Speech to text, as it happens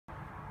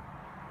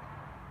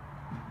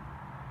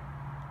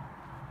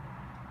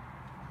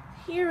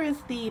Here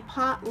is the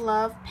Pot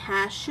Love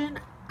Passion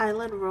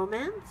Island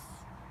Romance.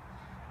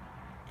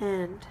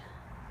 And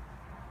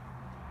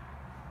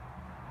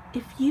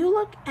if you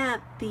look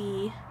at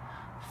the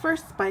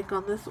first spike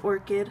on this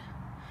orchid,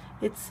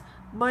 it's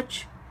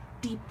much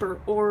deeper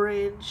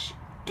orange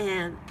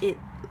and it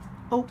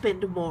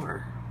opened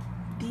more.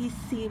 These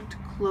seemed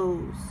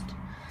closed.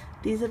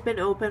 These have been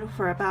open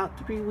for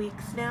about 3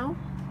 weeks now,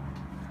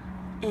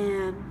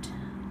 and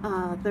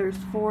there's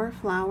 4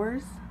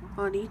 flowers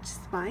on each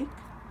spike.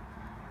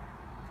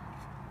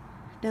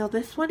 Now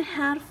this one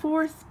had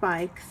 4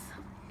 spikes.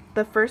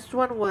 The first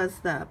one was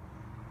the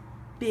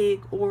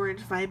big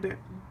orange, vibrant,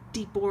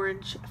 deep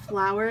orange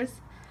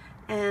flowers,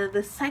 and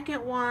the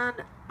second one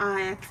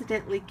I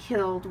accidentally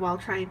killed while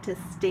trying to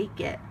stake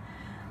it.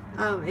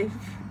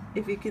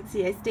 If you can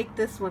see, I staked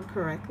this one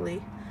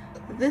correctly.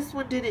 This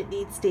one didn't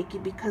need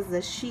staking because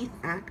the sheath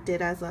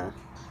acted as a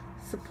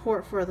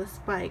support for the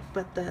spike,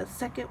 but the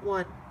second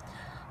one,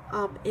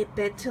 it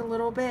bent a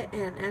little bit,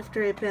 and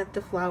after it bent,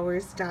 the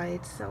flowers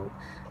died, so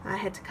I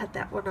had to cut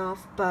that one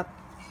off. But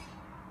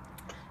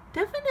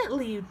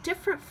definitely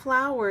different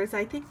flowers.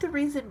 I think the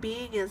reason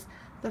being is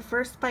the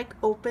first spike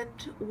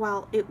opened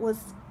while it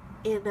was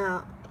in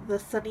the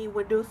sunny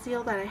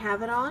windowsill that I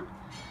have it on,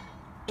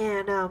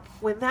 and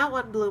when that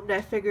one bloomed,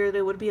 I figured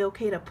it would be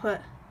okay to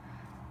put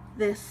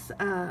this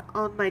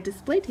on my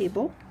display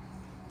table.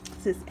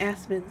 This is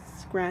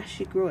Aspen's grass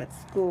she grew at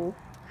school.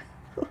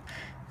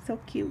 So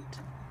cute.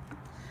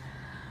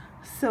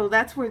 So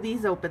that's where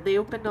these opened. They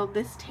opened on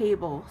this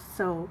table,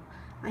 so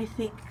I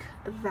think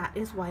that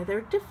is why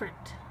they're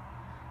different.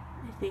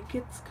 I think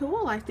it's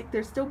cool. I think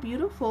they're still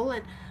beautiful,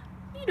 and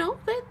you know,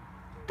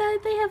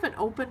 they haven't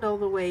opened all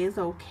the way is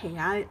okay.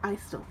 I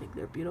still think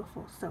they're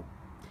beautiful. So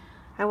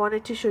I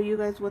wanted to show you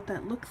guys what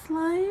that looks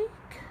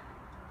like.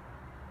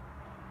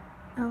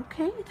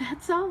 Okay,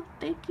 that's all.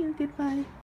 Thank you. Goodbye.